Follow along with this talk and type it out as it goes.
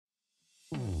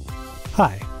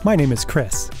Hi, my name is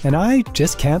Chris, and I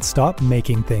just can't stop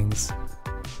making things.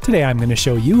 Today I'm going to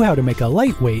show you how to make a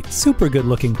lightweight, super good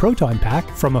looking proton pack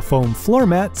from a foam floor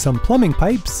mat, some plumbing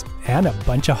pipes, and a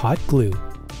bunch of hot glue.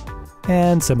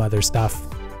 And some other stuff.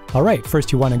 Alright,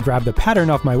 first you want to grab the pattern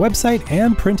off my website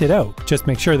and print it out. Just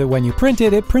make sure that when you print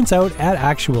it, it prints out at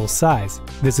actual size.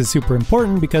 This is super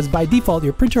important because by default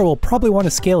your printer will probably want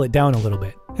to scale it down a little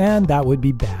bit, and that would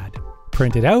be bad.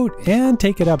 Print it out and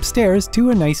take it upstairs to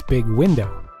a nice big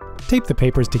window. Tape the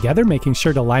papers together, making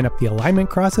sure to line up the alignment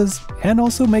crosses, and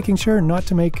also making sure not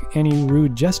to make any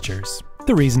rude gestures.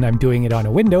 The reason I'm doing it on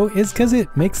a window is because it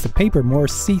makes the paper more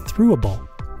see-throughable,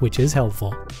 which is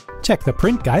helpful. Check the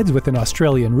print guides with an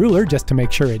Australian ruler just to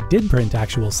make sure it did print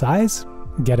actual size.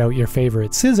 Get out your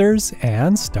favorite scissors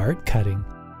and start cutting.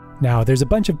 Now there's a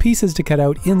bunch of pieces to cut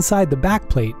out inside the back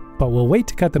plate, but we'll wait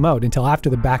to cut them out until after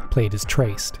the back plate is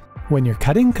traced. When you're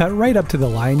cutting, cut right up to the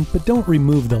line, but don't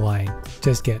remove the line.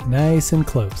 Just get nice and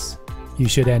close. You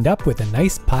should end up with a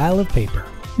nice pile of paper.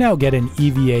 Now get an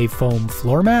EVA foam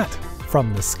floor mat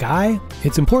from the sky.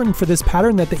 It's important for this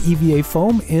pattern that the EVA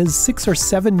foam is 6 or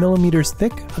 7 millimeters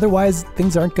thick, otherwise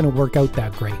things aren't going to work out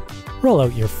that great. Roll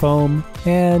out your foam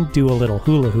and do a little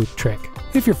hula hoop trick.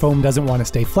 If your foam doesn't want to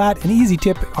stay flat, an easy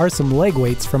tip are some leg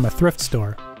weights from a thrift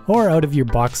store, or out of your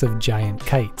box of giant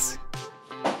kites.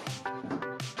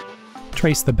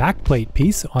 Trace the backplate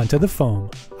piece onto the foam.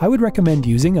 I would recommend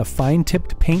using a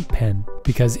fine-tipped paint pen,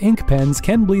 because ink pens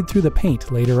can bleed through the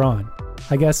paint later on.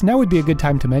 I guess now would be a good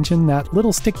time to mention that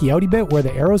little sticky outy bit where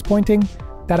the arrow's pointing,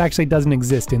 that actually doesn't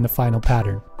exist in the final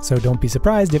pattern, so don't be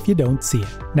surprised if you don't see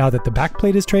it. Now that the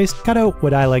backplate is traced, cut out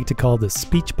what I like to call the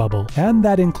speech bubble, and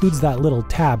that includes that little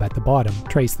tab at the bottom.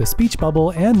 Trace the speech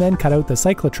bubble and then cut out the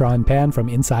cyclotron pan from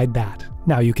inside that.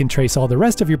 Now you can trace all the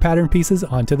rest of your pattern pieces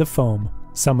onto the foam.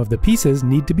 Some of the pieces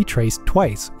need to be traced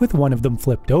twice, with one of them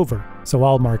flipped over, so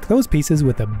I'll mark those pieces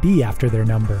with a B after their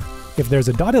number. If there's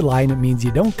a dotted line, it means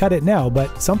you don't cut it now,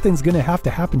 but something's gonna have to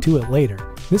happen to it later.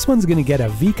 This one's gonna get a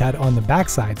V cut on the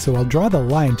backside, so I'll draw the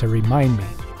line to remind me.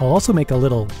 I'll also make a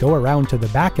little go around to the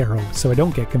back arrow so I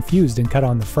don't get confused and cut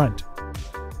on the front.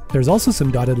 There's also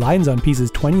some dotted lines on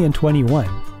pieces 20 and 21.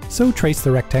 So trace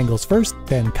the rectangles first,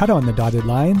 then cut on the dotted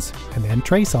lines, and then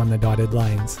trace on the dotted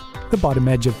lines. The bottom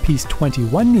edge of piece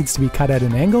 21 needs to be cut at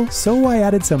an angle, so I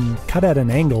added some cut at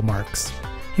an angle marks.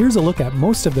 Here's a look at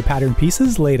most of the pattern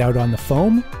pieces laid out on the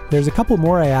foam. There's a couple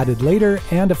more I added later,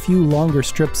 and a few longer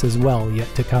strips as well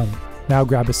yet to come. Now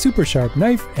grab a super sharp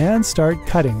knife and start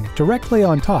cutting directly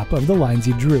on top of the lines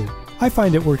you drew. I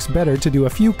find it works better to do a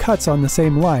few cuts on the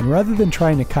same line rather than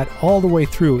trying to cut all the way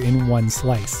through in one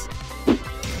slice.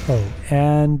 Oh,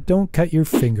 and don't cut your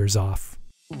fingers off.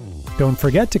 Don't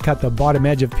forget to cut the bottom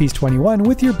edge of piece 21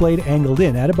 with your blade angled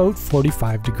in at about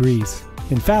 45 degrees.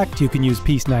 In fact, you can use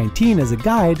piece 19 as a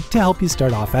guide to help you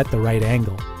start off at the right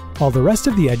angle. All the rest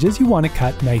of the edges you want to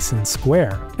cut nice and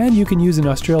square, and you can use an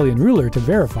Australian ruler to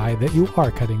verify that you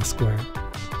are cutting square.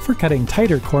 For cutting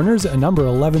tighter corners, a number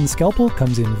 11 scalpel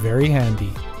comes in very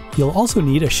handy. You'll also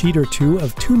need a sheet or two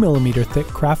of 2mm thick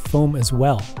craft foam as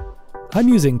well. I'm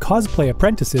using Cosplay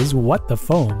Apprentice's What the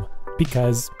Foam,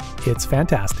 because it's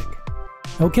fantastic.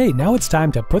 Okay, now it's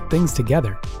time to put things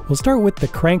together. We'll start with the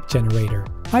crank generator.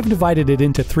 I've divided it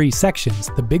into 3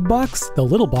 sections, the big box, the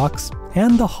little box,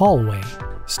 and the hallway.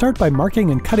 Start by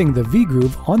marking and cutting the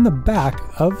V-groove on the back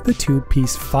of the 2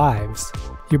 piece 5s.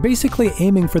 You're basically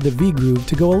aiming for the V-groove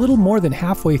to go a little more than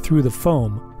halfway through the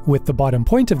foam, with the bottom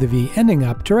point of the V ending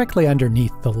up directly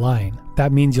underneath the line.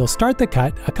 That means you'll start the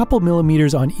cut a couple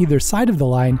millimeters on either side of the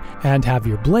line and have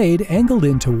your blade angled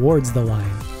in towards the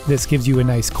line. This gives you a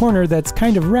nice corner that's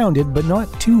kind of rounded but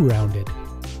not too rounded.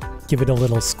 Give it a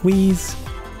little squeeze.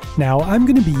 Now I'm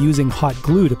going to be using hot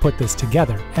glue to put this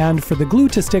together, and for the glue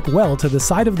to stick well to the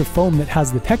side of the foam that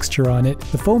has the texture on it,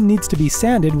 the foam needs to be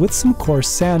sanded with some coarse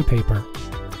sandpaper.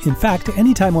 In fact,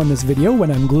 anytime on this video when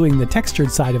I'm gluing the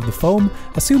textured side of the foam,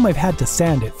 assume I've had to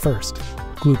sand it first.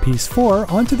 Glue piece 4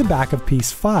 onto the back of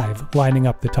piece 5, lining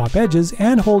up the top edges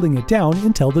and holding it down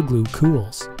until the glue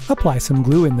cools. Apply some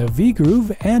glue in the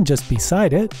V-groove and just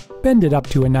beside it, bend it up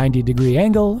to a 90-degree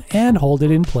angle and hold it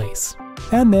in place.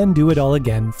 And then do it all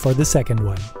again for the second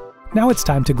one. Now it's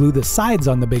time to glue the sides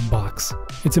on the big box.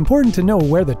 It's important to know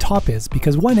where the top is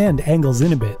because one end angles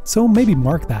in a bit, so maybe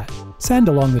mark that. Sand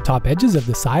along the top edges of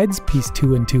the sides, piece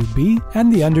 2 and 2B,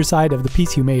 and the underside of the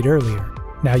piece you made earlier.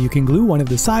 Now you can glue one of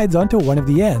the sides onto one of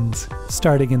the ends,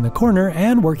 starting in the corner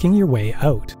and working your way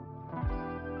out.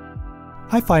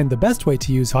 I find the best way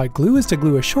to use hot glue is to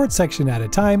glue a short section at a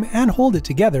time and hold it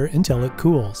together until it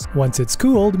cools. Once it's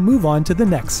cooled, move on to the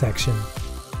next section.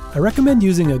 I recommend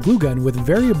using a glue gun with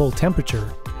variable temperature.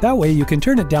 That way you can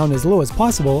turn it down as low as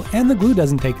possible and the glue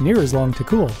doesn't take near as long to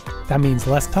cool. That means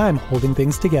less time holding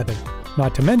things together.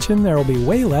 Not to mention there will be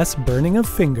way less burning of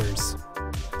fingers.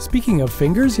 Speaking of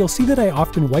fingers, you'll see that I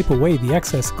often wipe away the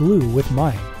excess glue with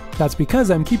mine. That's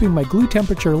because I'm keeping my glue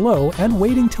temperature low and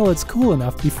waiting till it's cool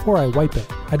enough before I wipe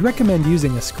it. I'd recommend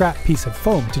using a scrap piece of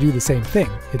foam to do the same thing.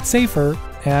 It's safer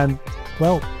and,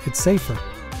 well, it's safer.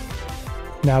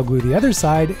 Now glue the other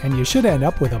side and you should end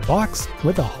up with a box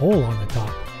with a hole on the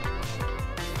top.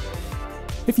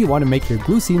 If you want to make your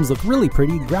glue seams look really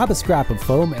pretty, grab a scrap of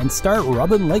foam and start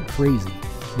rubbing like crazy.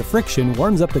 The friction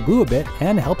warms up the glue a bit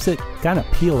and helps it kind of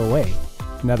peel away.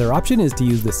 Another option is to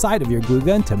use the side of your glue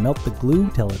gun to melt the glue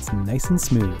till it's nice and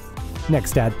smooth.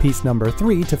 Next, add piece number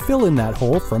 3 to fill in that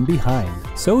hole from behind.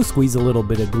 So squeeze a little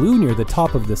bit of glue near the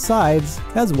top of the sides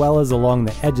as well as along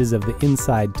the edges of the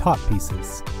inside top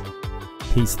pieces.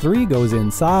 Piece 3 goes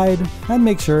inside and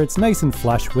make sure it's nice and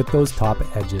flush with those top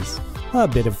edges. A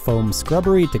bit of foam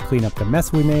scrubbery to clean up the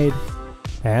mess we made.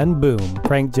 And boom,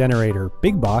 crank generator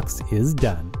big box is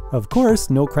done. Of course,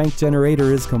 no crank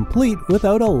generator is complete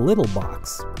without a little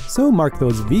box. So mark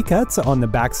those V-cuts on the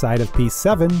back side of piece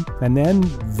 7 and then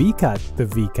V-cut the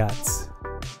V-cuts.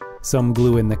 Some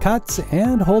glue in the cuts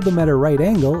and hold them at a right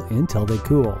angle until they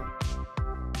cool.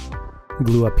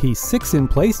 Glue a piece 6 in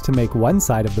place to make one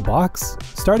side of the box,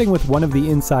 starting with one of the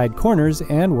inside corners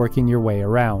and working your way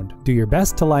around. Do your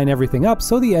best to line everything up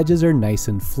so the edges are nice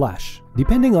and flush.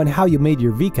 Depending on how you made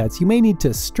your V-cuts, you may need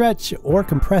to stretch or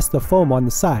compress the foam on the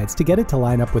sides to get it to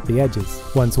line up with the edges.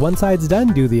 Once one side's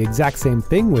done, do the exact same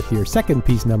thing with your second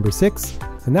piece number 6,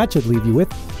 and that should leave you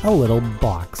with a little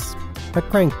box. A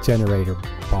crank generator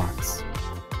box.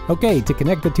 Okay, to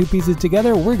connect the two pieces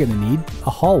together, we're gonna need a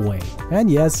hallway.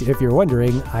 And yes, if you're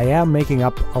wondering, I am making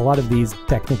up a lot of these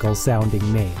technical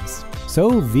sounding names.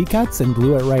 So V-cuts and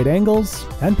glue at right angles,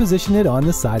 and position it on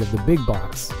the side of the big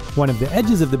box. One of the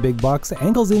edges of the big box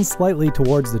angles in slightly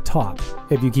towards the top.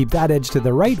 If you keep that edge to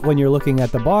the right when you're looking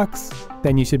at the box,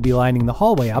 then you should be lining the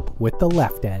hallway up with the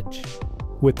left edge.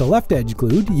 With the left edge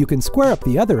glued, you can square up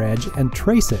the other edge and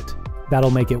trace it.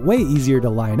 That'll make it way easier to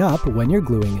line up when you're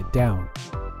gluing it down.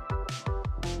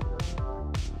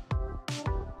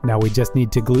 Now we just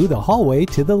need to glue the hallway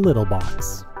to the little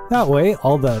box. That way,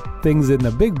 all the things in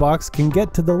the big box can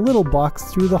get to the little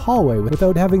box through the hallway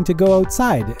without having to go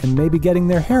outside and maybe getting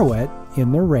their hair wet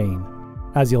in the rain.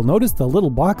 As you'll notice, the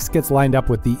little box gets lined up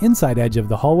with the inside edge of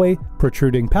the hallway,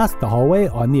 protruding past the hallway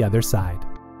on the other side.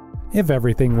 If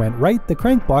everything went right, the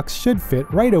crank box should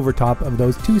fit right over top of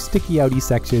those two sticky outy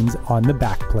sections on the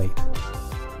back plate.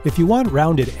 If you want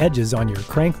rounded edges on your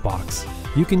crank box,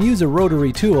 you can use a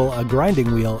rotary tool, a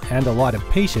grinding wheel, and a lot of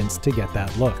patience to get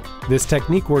that look. This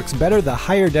technique works better the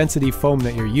higher density foam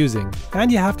that you're using,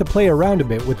 and you have to play around a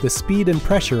bit with the speed and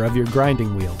pressure of your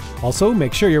grinding wheel. Also,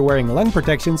 make sure you're wearing lung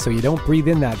protection so you don't breathe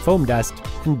in that foam dust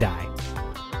and die.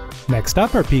 Next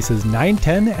up are pieces 9,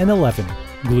 10, and 11.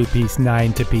 Glue piece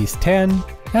 9 to piece 10,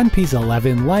 and piece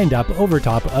 11 lined up over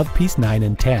top of piece 9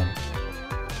 and 10.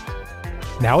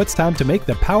 Now it's time to make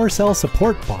the power cell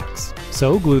support box.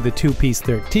 So glue the two piece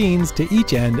 13s to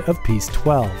each end of piece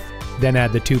 12. Then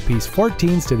add the two piece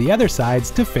 14s to the other sides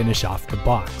to finish off the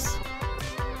box.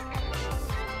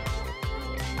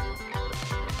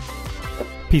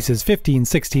 Pieces 15,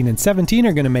 16, and 17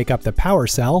 are going to make up the power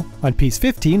cell. On piece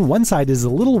 15, one side is a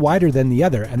little wider than the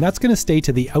other, and that's going to stay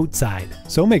to the outside.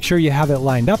 So make sure you have it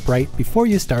lined up right before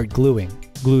you start gluing.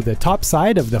 Glue the top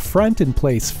side of the front in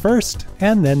place first,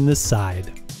 and then the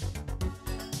side.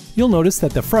 You'll notice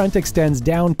that the front extends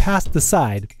down past the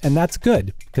side, and that's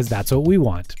good, because that's what we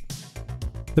want.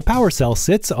 The power cell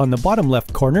sits on the bottom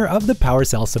left corner of the power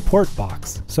cell support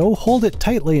box, so hold it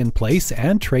tightly in place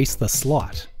and trace the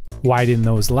slot. Widen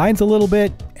those lines a little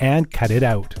bit and cut it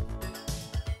out.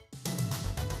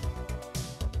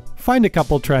 Find a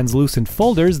couple translucent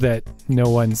folders that no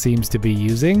one seems to be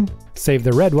using. Save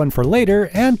the red one for later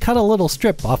and cut a little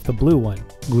strip off the blue one.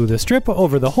 Glue the strip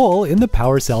over the hole in the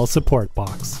power cell support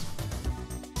box.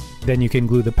 Then you can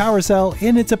glue the power cell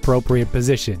in its appropriate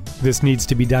position. This needs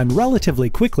to be done relatively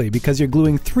quickly because you're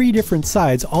gluing 3 different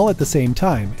sides all at the same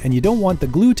time, and you don't want the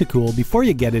glue to cool before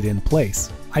you get it in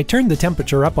place. I turned the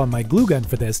temperature up on my glue gun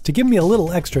for this to give me a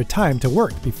little extra time to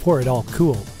work before it all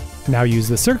cooled. Now use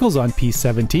the circles on piece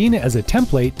 17 as a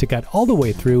template to cut all the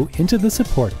way through into the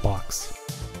support box.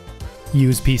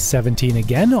 Use piece 17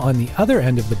 again on the other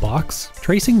end of the box,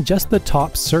 tracing just the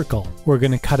top circle. We're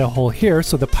going to cut a hole here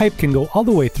so the pipe can go all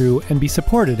the way through and be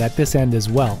supported at this end as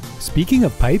well. Speaking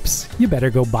of pipes, you better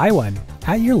go buy one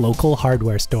at your local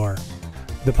hardware store.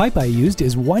 The pipe I used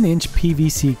is 1-inch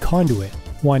PVC conduit.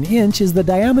 1 inch is the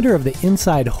diameter of the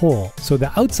inside hole, so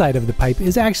the outside of the pipe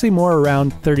is actually more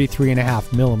around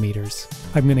 33.5 millimeters.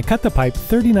 I'm going to cut the pipe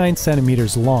 39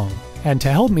 centimeters long, and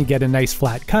to help me get a nice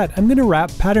flat cut, I'm going to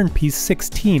wrap pattern piece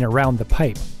 16 around the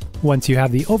pipe. Once you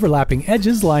have the overlapping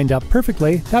edges lined up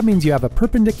perfectly, that means you have a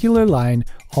perpendicular line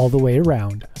all the way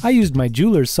around. I used my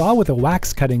jeweler's saw with a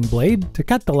wax cutting blade to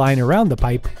cut the line around the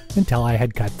pipe until I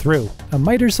had cut through. A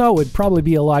miter saw would probably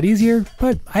be a lot easier,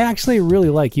 but I actually really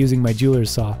like using my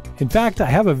jeweler's saw. In fact, I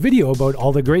have a video about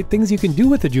all the great things you can do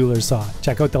with a jeweler's saw.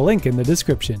 Check out the link in the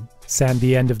description. Sand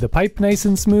the end of the pipe nice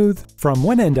and smooth. From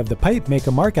one end of the pipe, make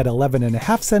a mark at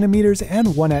 11.5 centimeters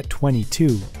and one at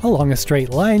 22. Along a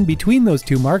straight line between those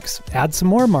two marks, add some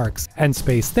more marks and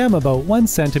space them about 1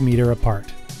 centimeter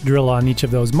apart. Drill on each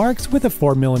of those marks with a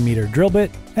 4mm drill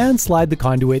bit and slide the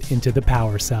conduit into the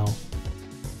power cell.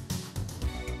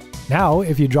 Now,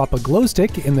 if you drop a glow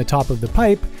stick in the top of the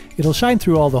pipe, it'll shine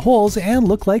through all the holes and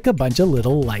look like a bunch of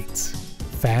little lights.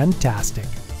 Fantastic!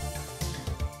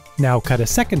 Now cut a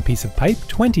second piece of pipe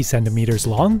 20 centimeters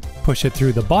long, push it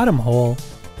through the bottom hole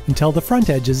until the front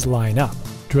edges line up.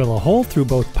 Drill a hole through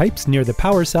both pipes near the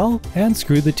power cell and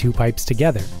screw the two pipes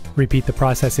together. Repeat the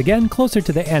process again closer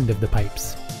to the end of the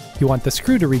pipes. You want the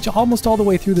screw to reach almost all the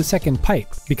way through the second pipe,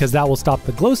 because that will stop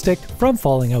the glow stick from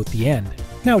falling out the end.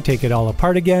 Now take it all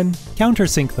apart again,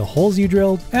 countersink the holes you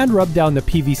drilled, and rub down the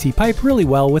PVC pipe really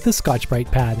well with a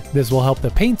Scotch-Brite pad. This will help the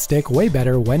paint stick way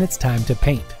better when it's time to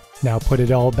paint. Now put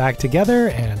it all back together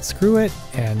and screw it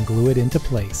and glue it into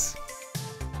place.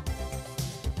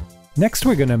 Next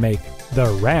we're gonna make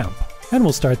the ramp, and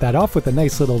we'll start that off with a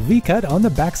nice little V-cut on the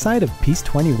backside of piece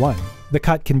 21. The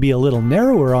cut can be a little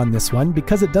narrower on this one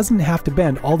because it doesn't have to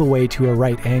bend all the way to a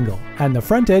right angle, and the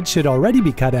front edge should already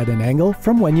be cut at an angle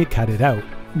from when you cut it out.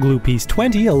 Glue piece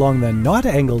 20 along the not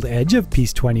angled edge of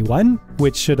piece 21,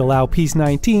 which should allow piece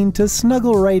 19 to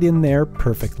snuggle right in there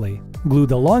perfectly. Glue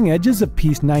the long edges of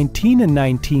piece 19 and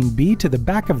 19B to the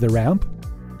back of the ramp,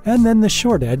 and then the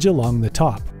short edge along the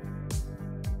top.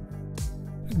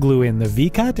 Glue in the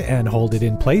V-cut and hold it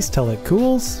in place till it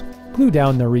cools. Glue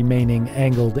down the remaining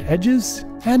angled edges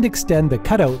and extend the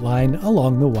cutout line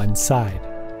along the one side.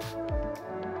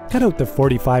 Cut out the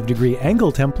 45-degree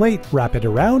angle template, wrap it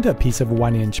around a piece of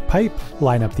 1-inch pipe,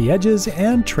 line up the edges,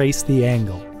 and trace the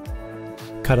angle.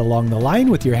 Cut along the line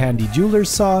with your handy jeweler's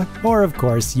saw, or of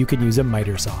course you can use a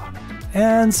miter saw.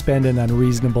 And spend an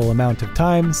unreasonable amount of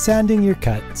time sanding your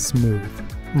cut smooth.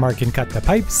 Mark and cut the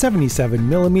pipe 77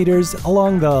 millimeters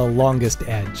along the longest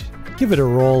edge. Give it a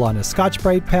roll on a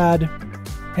Scotch-Brite pad,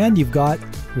 and you've got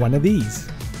one of these.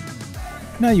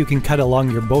 Now you can cut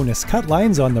along your bonus cut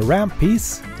lines on the ramp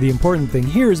piece. The important thing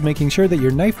here is making sure that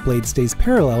your knife blade stays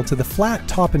parallel to the flat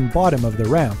top and bottom of the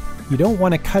ramp. You don't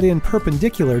want to cut in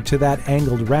perpendicular to that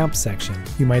angled ramp section.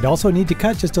 You might also need to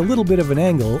cut just a little bit of an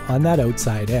angle on that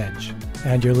outside edge.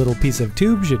 And your little piece of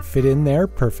tube should fit in there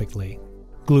perfectly.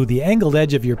 Glue the angled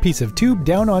edge of your piece of tube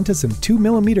down onto some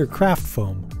 2mm craft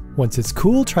foam. Once it's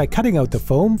cool, try cutting out the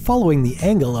foam following the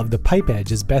angle of the pipe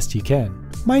edge as best you can.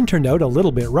 Mine turned out a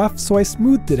little bit rough, so I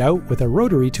smoothed it out with a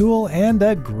rotary tool and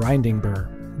a grinding burr.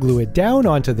 Glue it down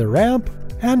onto the ramp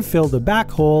and fill the back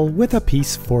hole with a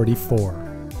piece 44.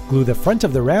 Glue the front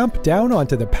of the ramp down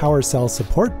onto the power cell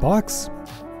support box.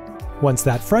 Once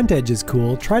that front edge is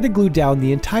cool, try to glue down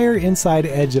the entire inside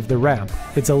edge of the ramp.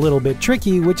 It's a little bit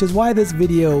tricky, which is why this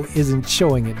video isn't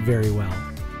showing it very well.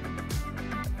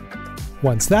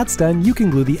 Once that's done, you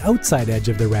can glue the outside edge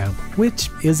of the ramp, which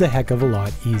is a heck of a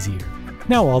lot easier.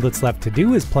 Now all that's left to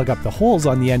do is plug up the holes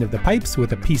on the end of the pipes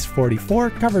with a piece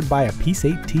 44 covered by a piece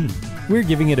 18. We're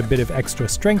giving it a bit of extra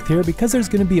strength here because there's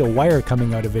going to be a wire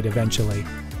coming out of it eventually.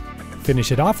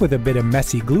 Finish it off with a bit of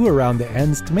messy glue around the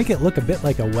ends to make it look a bit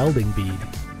like a welding bead.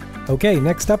 Okay,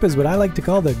 next up is what I like to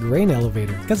call the grain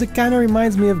elevator, because it kind of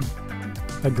reminds me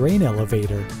of a grain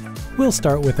elevator. We'll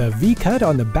start with a V-cut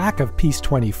on the back of piece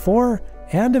 24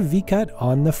 and a V-cut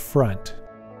on the front.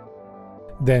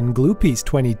 Then glue piece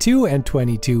 22 and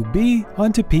 22B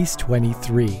onto piece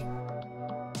 23.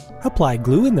 Apply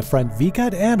glue in the front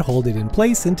V-cut and hold it in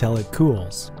place until it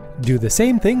cools. Do the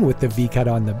same thing with the V-cut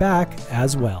on the back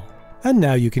as well. And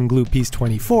now you can glue piece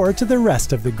 24 to the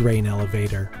rest of the grain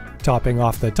elevator, topping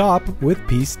off the top with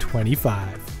piece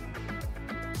 25.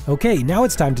 Okay, now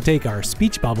it's time to take our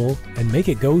speech bubble and make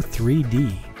it go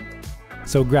 3D.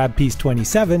 So grab piece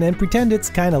 27 and pretend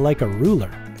it's kinda like a ruler,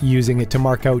 using it to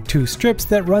mark out two strips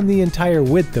that run the entire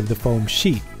width of the foam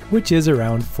sheet, which is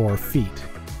around 4 feet.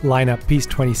 Line up piece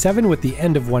 27 with the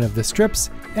end of one of the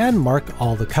strips and mark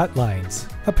all the cut lines.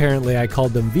 Apparently I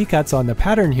called them V-cuts on the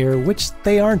pattern here, which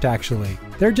they aren't actually.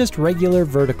 They're just regular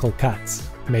vertical cuts.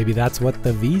 Maybe that's what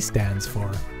the V stands for.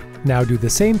 Now do the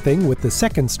same thing with the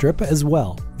second strip as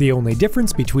well. The only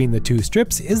difference between the two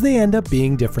strips is they end up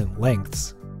being different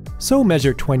lengths. So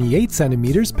measure 28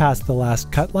 centimeters past the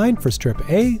last cut line for strip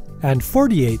A and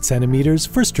 48 centimeters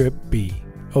for strip B.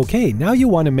 Okay, now you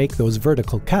want to make those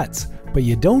vertical cuts, but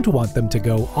you don't want them to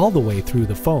go all the way through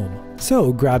the foam.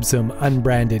 So grab some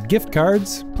unbranded gift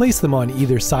cards, place them on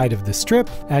either side of the strip,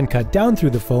 and cut down through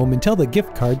the foam until the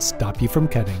gift cards stop you from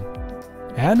cutting.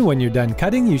 And when you're done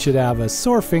cutting, you should have a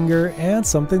sore finger and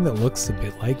something that looks a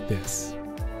bit like this.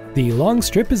 The long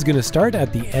strip is going to start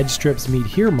at the edge strips meet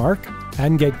here mark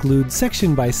and get glued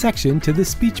section by section to the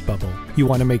speech bubble. You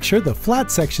want to make sure the flat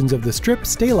sections of the strip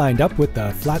stay lined up with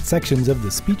the flat sections of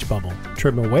the speech bubble.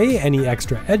 Trim away any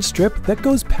extra edge strip that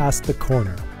goes past the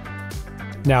corner.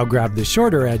 Now grab the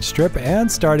shorter edge strip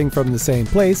and starting from the same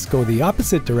place, go the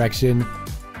opposite direction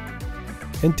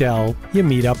until you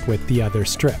meet up with the other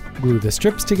strip. Glue the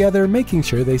strips together, making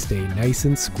sure they stay nice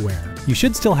and square. You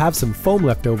should still have some foam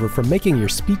left over from making your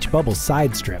speech bubble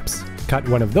side strips. Cut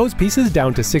one of those pieces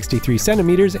down to 63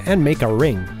 centimeters and make a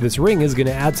ring. This ring is going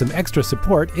to add some extra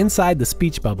support inside the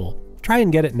speech bubble. Try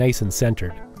and get it nice and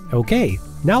centered. Okay,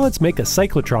 now let's make a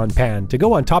cyclotron pan to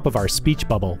go on top of our speech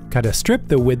bubble. Cut a strip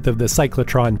the width of the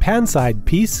cyclotron pan side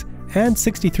piece and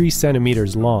 63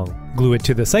 centimeters long. Glue it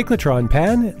to the cyclotron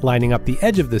pan, lining up the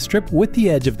edge of the strip with the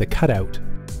edge of the cutout.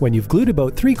 When you've glued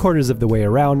about 3/4 of the way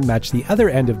around, match the other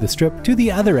end of the strip to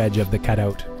the other edge of the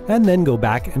cutout, and then go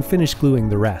back and finish gluing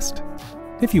the rest.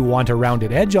 If you want a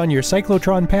rounded edge on your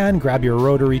cyclotron pan, grab your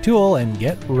rotary tool and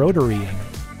get rotarying.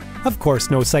 Of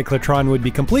course, no cyclotron would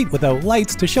be complete without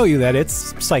lights to show you that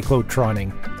it's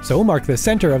cyclotroning. So mark the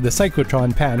center of the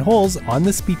cyclotron pan holes on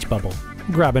the speech bubble.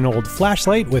 Grab an old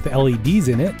flashlight with LEDs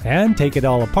in it and take it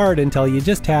all apart until you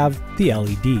just have the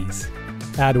LEDs.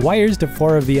 Add wires to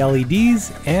 4 of the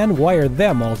LEDs and wire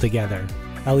them all together.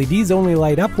 LEDs only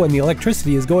light up when the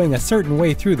electricity is going a certain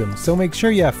way through them, so make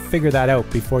sure you figure that out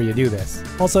before you do this.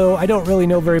 Also, I don't really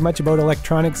know very much about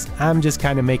electronics, I'm just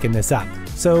kind of making this up,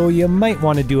 so you might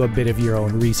want to do a bit of your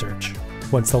own research.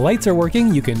 Once the lights are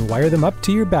working, you can wire them up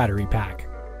to your battery pack.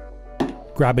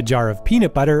 Grab a jar of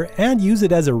peanut butter and use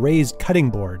it as a raised cutting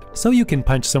board, so you can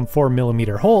punch some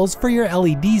 4mm holes for your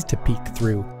LEDs to peek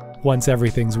through. Once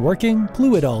everything's working,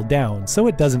 glue it all down so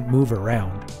it doesn't move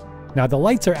around. Now the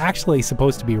lights are actually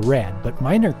supposed to be red, but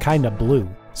mine are kinda blue.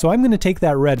 So I'm gonna take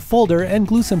that red folder and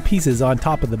glue some pieces on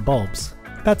top of the bulbs.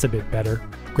 That's a bit better.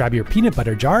 Grab your peanut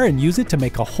butter jar and use it to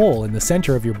make a hole in the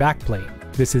center of your backplate.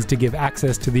 This is to give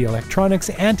access to the electronics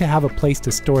and to have a place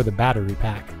to store the battery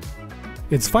pack.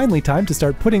 It's finally time to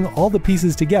start putting all the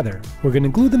pieces together. We're going to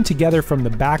glue them together from the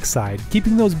back side,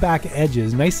 keeping those back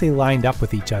edges nicely lined up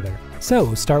with each other.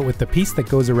 So start with the piece that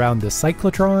goes around the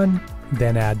cyclotron,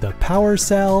 then add the power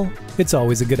cell. It's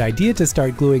always a good idea to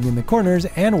start gluing in the corners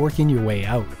and working your way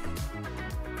out.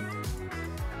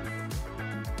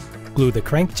 Glue the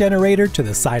crank generator to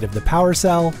the side of the power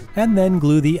cell, and then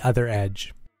glue the other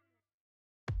edge.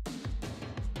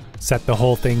 Set the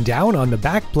whole thing down on the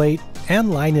back plate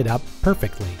and line it up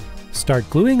perfectly. Start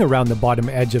gluing around the bottom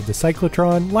edge of the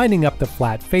cyclotron, lining up the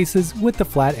flat faces with the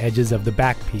flat edges of the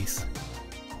back piece.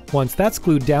 Once that's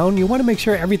glued down, you want to make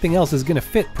sure everything else is going to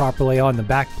fit properly on the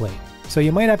back plate, so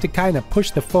you might have to kind of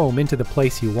push the foam into the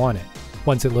place you want it.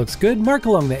 Once it looks good, mark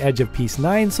along the edge of piece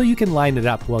 9 so you can line it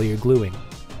up while you're gluing.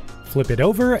 Flip it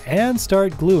over and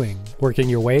start gluing, working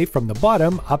your way from the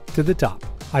bottom up to the top.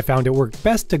 I found it worked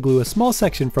best to glue a small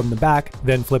section from the back,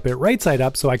 then flip it right side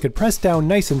up so I could press down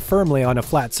nice and firmly on a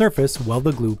flat surface while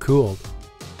the glue cooled.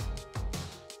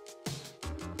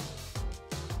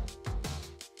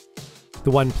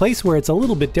 The one place where it's a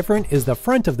little bit different is the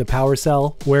front of the power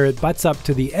cell, where it butts up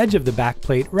to the edge of the back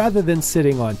plate rather than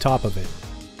sitting on top of it.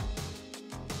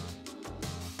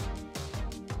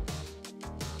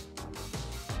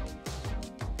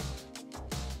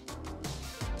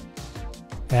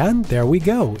 And there we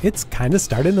go, it's kinda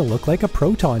starting to look like a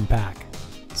proton pack.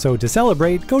 So to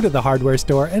celebrate, go to the hardware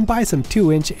store and buy some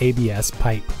 2-inch ABS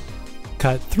pipe.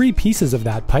 Cut 3 pieces of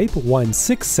that pipe, one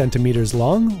 6 centimeters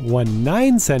long, one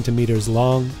 9 centimeters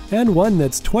long, and one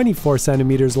that's 24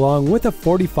 centimeters long with a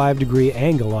 45-degree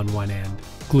angle on one end.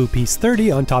 Glue piece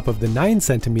 30 on top of the 9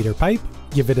 centimeter pipe,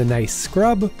 give it a nice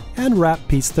scrub, and wrap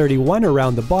piece 31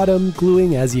 around the bottom,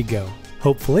 gluing as you go.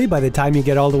 Hopefully by the time you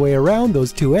get all the way around,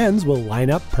 those two ends will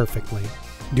line up perfectly.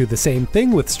 Do the same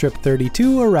thing with strip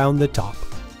 32 around the top.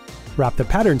 Wrap the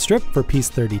pattern strip for piece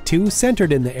 32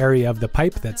 centered in the area of the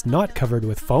pipe that's not covered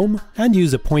with foam, and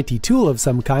use a pointy tool of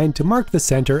some kind to mark the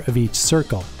center of each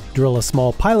circle. Drill a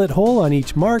small pilot hole on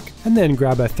each mark, and then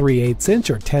grab a 3/8 inch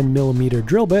or 10mm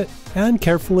drill bit and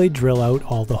carefully drill out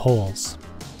all the holes.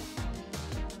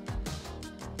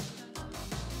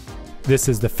 This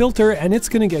is the filter, and it's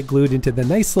going to get glued into the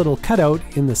nice little cutout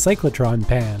in the cyclotron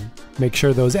pan. Make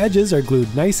sure those edges are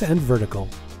glued nice and vertical.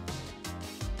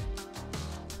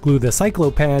 Glue the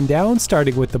cyclopan down,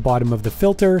 starting with the bottom of the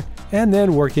filter, and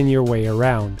then working your way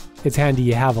around. It's handy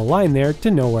you have a line there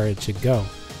to know where it should go.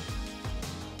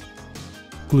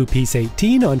 Glue piece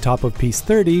 18 on top of piece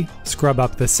 30, scrub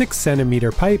up the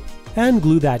 6cm pipe, and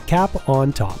glue that cap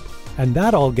on top. And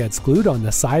that all gets glued on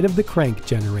the side of the crank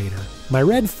generator. My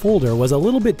red folder was a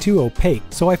little bit too opaque,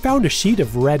 so I found a sheet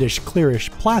of reddish clearish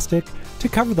plastic to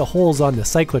cover the holes on the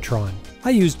cyclotron. I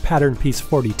used pattern piece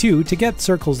 42 to get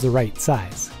circles the right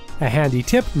size. A handy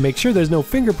tip, make sure there's no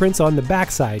fingerprints on the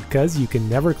backside, cause you can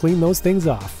never clean those things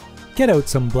off. Get out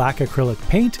some black acrylic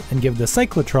paint and give the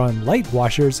cyclotron light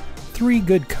washers 3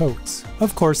 good coats,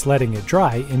 of course letting it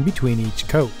dry in between each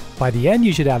coat. By the end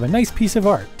you should have a nice piece of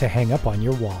art to hang up on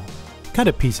your wall. Cut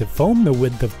a piece of foam the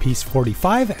width of piece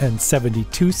 45 and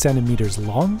 72 centimeters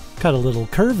long, cut a little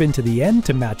curve into the end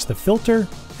to match the filter,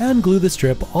 and glue the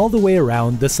strip all the way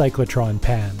around the cyclotron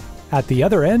pan. At the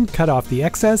other end, cut off the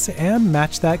excess and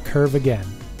match that curve again.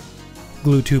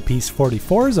 Glue 2 piece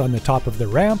 44s on the top of the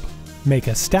ramp, make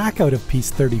a stack out of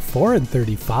piece 34 and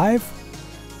 35,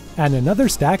 and another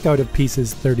stack out of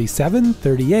pieces 37,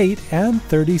 38, and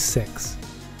 36.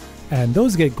 And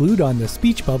those get glued on the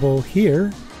speech bubble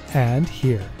here and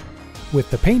here.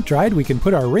 With the paint dried, we can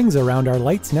put our rings around our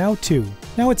lights now too.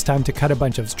 Now it's time to cut a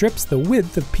bunch of strips the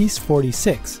width of piece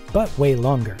 46, but way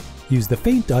longer. Use the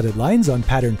faint dotted lines on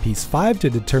pattern piece 5 to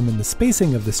determine the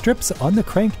spacing of the strips on the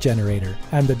crank generator,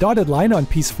 and the dotted line on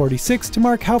piece 46 to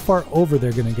mark how far over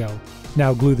they're going to go.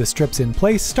 Now glue the strips in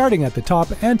place starting at the top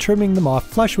and trimming them off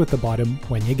flush with the bottom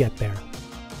when you get there.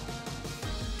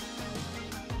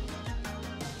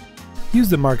 Use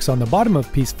the marks on the bottom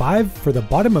of piece 5 for the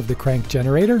bottom of the crank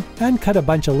generator and cut a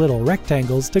bunch of little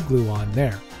rectangles to glue on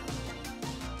there.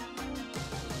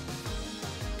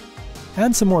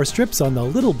 And some more strips on the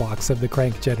little box of the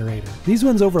crank generator. These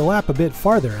ones overlap a bit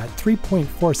farther at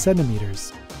 3.4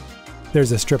 centimeters.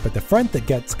 There's a strip at the front that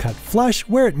gets cut flush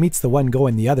where it meets the one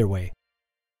going the other way.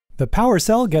 The power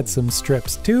cell gets some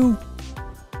strips too.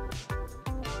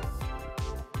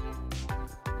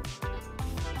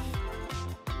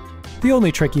 The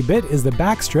only tricky bit is the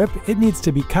back strip. It needs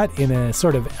to be cut in a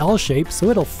sort of L shape so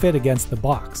it'll fit against the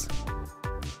box.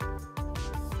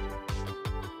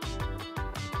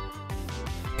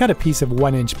 Cut a piece of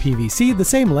 1-inch PVC the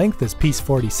same length as piece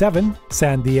 47,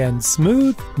 sand the ends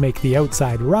smooth, make the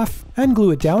outside rough, and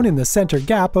glue it down in the center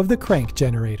gap of the crank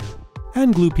generator.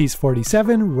 And glue piece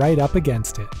 47 right up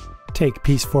against it. Take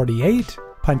piece 48,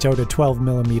 punch out a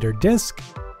 12mm disc,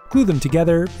 glue them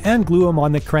together, and glue them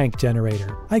on the crank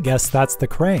generator. I guess that's the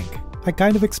crank. I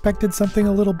kind of expected something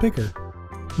a little bigger.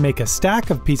 Make a stack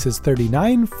of pieces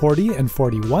 39, 40, and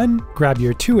 41, grab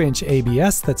your 2-inch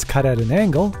ABS that's cut at an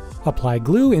angle, apply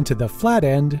glue into the flat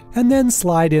end, and then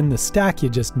slide in the stack you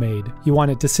just made. You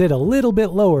want it to sit a little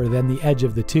bit lower than the edge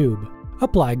of the tube.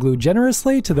 Apply glue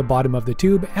generously to the bottom of the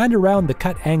tube and around the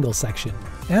cut angle section,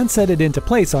 and set it into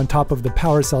place on top of the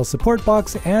power cell support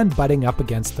box and butting up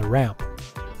against the ramp.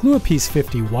 Glue a piece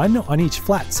 51 on each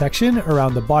flat section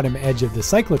around the bottom edge of the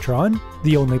cyclotron.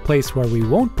 The only place where we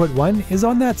won't put one is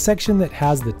on that section that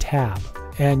has the tab.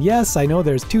 And yes, I know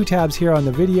there's 2 tabs here on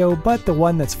the video, but the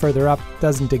one that's further up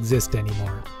doesn't exist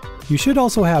anymore. You should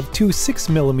also have 2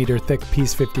 6mm thick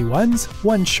piece 51s,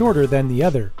 one shorter than the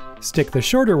other. Stick the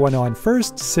shorter one on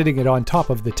first, sitting it on top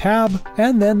of the tab,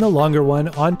 and then the longer one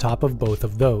on top of both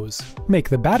of those. Make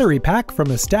the battery pack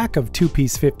from a stack of 2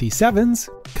 piece 57s,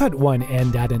 cut one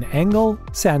end at an angle,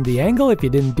 sand the angle if you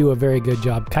didn't do a very good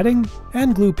job cutting,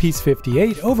 and glue piece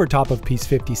 58 over top of piece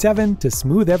 57 to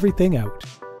smooth everything out.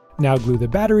 Now glue the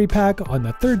battery pack on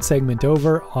the 3rd segment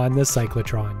over on the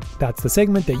cyclotron. That's the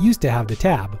segment that used to have the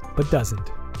tab, but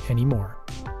doesn't anymore.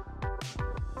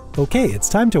 Okay, it's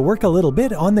time to work a little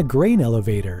bit on the grain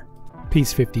elevator.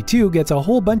 Piece 52 gets a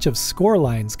whole bunch of score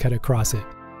lines cut across it.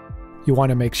 You want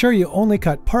to make sure you only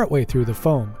cut partway through the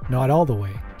foam, not all the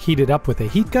way. Heat it up with a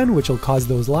heat gun, which will cause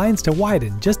those lines to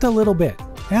widen just a little bit.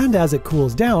 And as it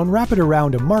cools down, wrap it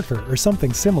around a marker or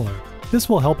something similar. This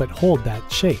will help it hold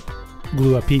that shape.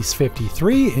 Glue a piece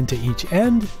 53 into each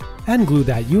end, and glue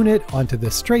that unit onto the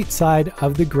straight side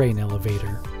of the grain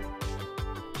elevator.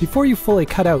 Before you fully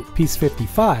cut out piece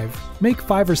 55, make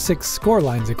 5 or 6 score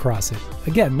lines across it,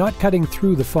 again not cutting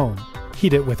through the foam.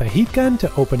 Heat it with a heat gun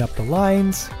to open up the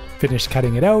lines, finish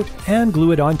cutting it out, and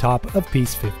glue it on top of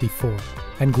piece 54.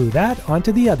 and glue that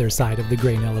onto the other side of the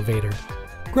grain elevator.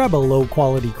 Grab a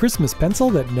low-quality Christmas pencil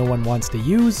that no one wants to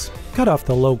use, cut off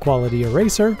the low-quality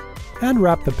eraser, and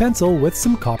wrap the pencil with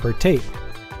some copper tape.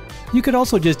 You could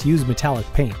also just use metallic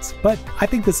paints, but I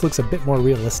think this looks a bit more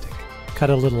realistic. Cut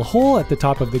a little hole at the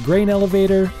top of the grain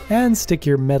elevator and stick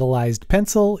your metallized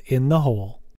pencil in the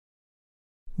hole.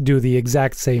 Do the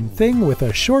exact same thing with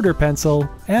a shorter pencil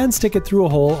and stick it through a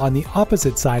hole on the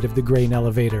opposite side of the grain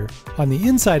elevator. On the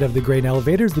inside of the grain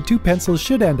elevators, the two pencils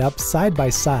should end up side by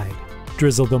side.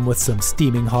 Drizzle them with some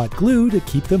steaming hot glue to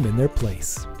keep them in their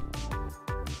place.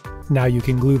 Now you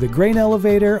can glue the grain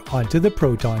elevator onto the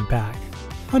Proton pack.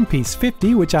 On piece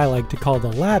 50, which I like to call the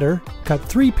ladder, cut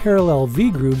 3 parallel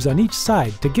V-grooves on each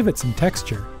side to give it some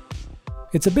texture.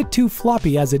 It's a bit too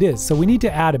floppy as it is, so we need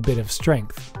to add a bit of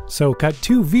strength. So cut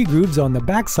 2 V-grooves on the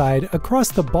backside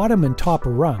across the bottom and top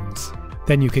rungs.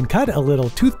 Then you can cut a little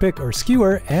toothpick or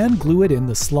skewer and glue it in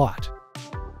the slot.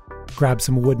 Grab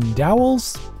some wooden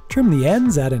dowels, trim the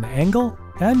ends at an angle,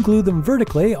 and glue them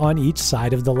vertically on each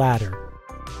side of the ladder.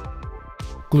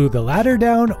 Glue the ladder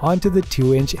down onto the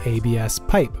 2-inch ABS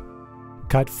pipe.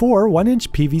 Cut 4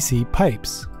 1-inch PVC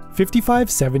pipes, 55,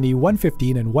 70,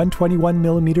 115, and 121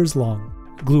 millimeters long.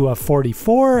 Glue a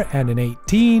 44 and an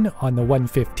 18 on the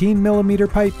 115 millimeter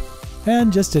pipe,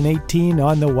 and just an 18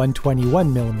 on the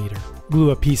 121 millimeter.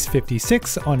 Glue a piece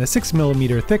 56 on a 6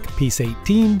 millimeter thick piece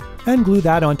 18, and glue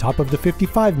that on top of the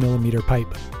 55 millimeter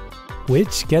pipe,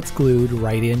 which gets glued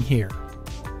right in here.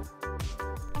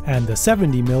 And the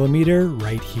 70 millimeter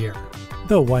right here.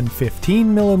 The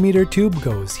 115 millimeter tube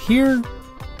goes here,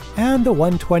 and the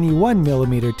 121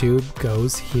 millimeter tube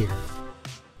goes here.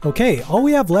 Okay, all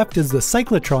we have left is the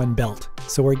cyclotron belt,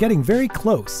 so we're getting very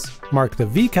close. Mark the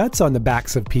V-cuts on the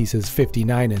backs of pieces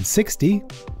 59 and 60,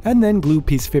 and then glue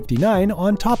piece 59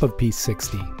 on top of piece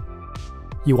 60.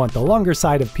 You want the longer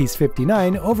side of piece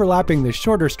 59 overlapping the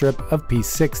shorter strip of piece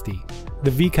 60.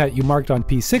 The V-cut you marked on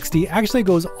piece 60 actually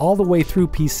goes all the way through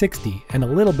piece 60 and a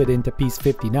little bit into piece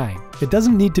 59. It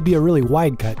doesn't need to be a really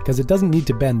wide cut because it doesn't need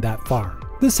to bend that far.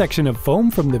 This section of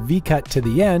foam from the V-cut to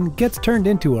the end gets turned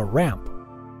into a ramp.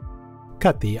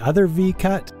 Cut the other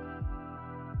V-cut.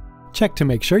 Check to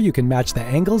make sure you can match the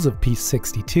angles of piece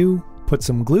 62. Put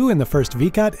some glue in the first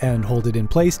V-cut and hold it in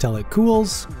place till it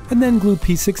cools, and then glue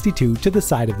piece 62 to the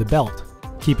side of the belt,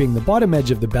 keeping the bottom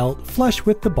edge of the belt flush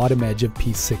with the bottom edge of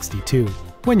piece 62.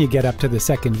 When you get up to the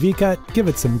second V-cut, give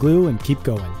it some glue and keep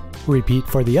going. Repeat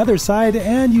for the other side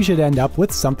and you should end up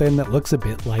with something that looks a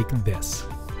bit like this.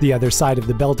 The other side of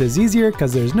the belt is easier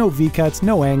because there's no V-cuts,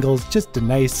 no angles, just a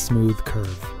nice smooth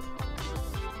curve.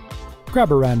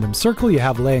 Grab a random circle you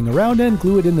have laying around and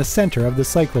glue it in the center of the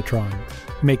cyclotron.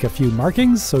 Make a few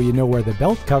markings so you know where the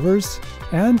belt covers,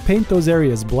 and paint those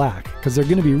areas black, because they're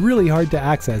going to be really hard to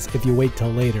access if you wait till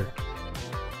later.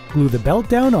 Glue the belt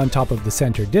down on top of the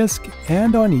center disc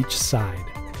and on each side.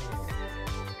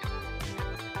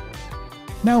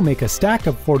 Now make a stack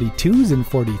of 42s and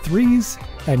 43s,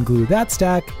 and glue that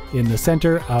stack in the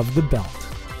center of the belt.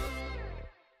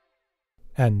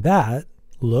 And that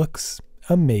looks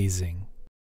amazing.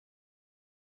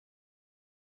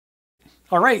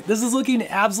 Alright, this is looking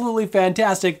absolutely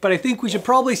fantastic, but I think we should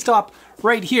probably stop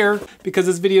right here because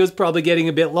this video is probably getting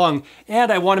a bit long,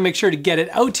 and I want to make sure to get it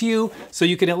out to you so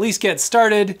you can at least get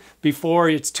started before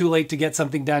it's too late to get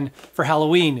something done for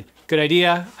Halloween. Good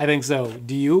idea? I think so.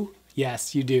 Do you?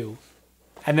 Yes, you do.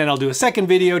 And then I'll do a second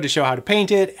video to show how to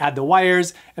paint it, add the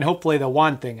wires, and hopefully the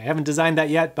wand thing. I haven't designed that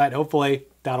yet, but hopefully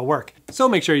that'll work. So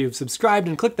make sure you've subscribed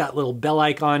and click that little bell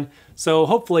icon, so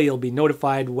hopefully you'll be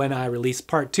notified when I release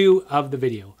part 2 of the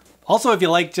video. Also, if you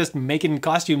like just making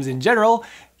costumes in general,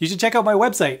 you should check out my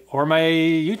website or my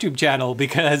YouTube channel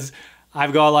because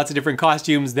I've got lots of different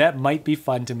costumes that might be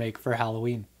fun to make for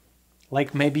Halloween.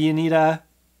 Like maybe you need a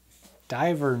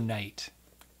diver knight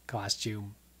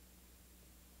costume.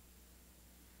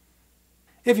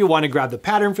 If you want to grab the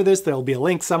pattern for this, there'll be a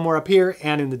link somewhere up here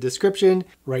and in the description.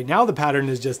 Right now the pattern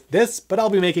is just this, but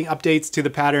I'll be making updates to the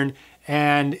pattern,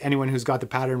 and anyone who's got the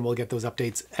pattern will get those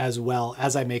updates as well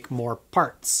as I make more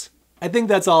parts. I think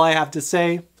that's all I have to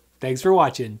say. Thanks for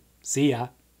watching. See ya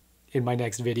in my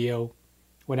next video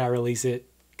when I release it,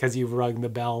 because you've rung the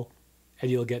bell and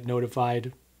you'll get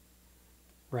notified,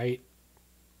 right?